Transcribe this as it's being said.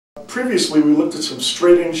Previously, we looked at some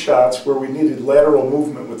straight-in shots where we needed lateral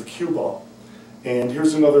movement with the cue ball. And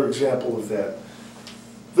here's another example of that.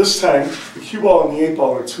 This time, the cue ball and the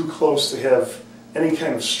 8-ball are too close to have any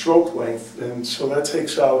kind of stroke length, and so that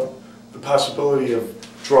takes out the possibility of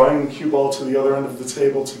drawing the cue ball to the other end of the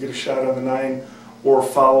table to get a shot on the 9, or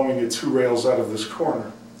following it 2 rails out of this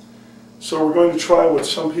corner. So we're going to try what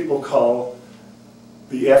some people call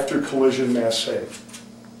the after-collision masse.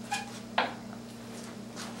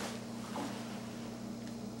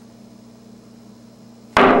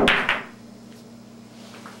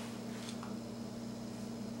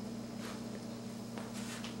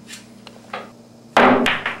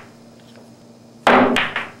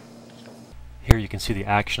 Here you can see the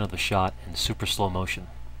action of the shot in super slow motion.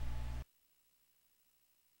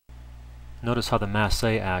 Notice how the masse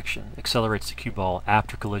action accelerates the cue ball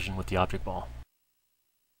after collision with the object ball.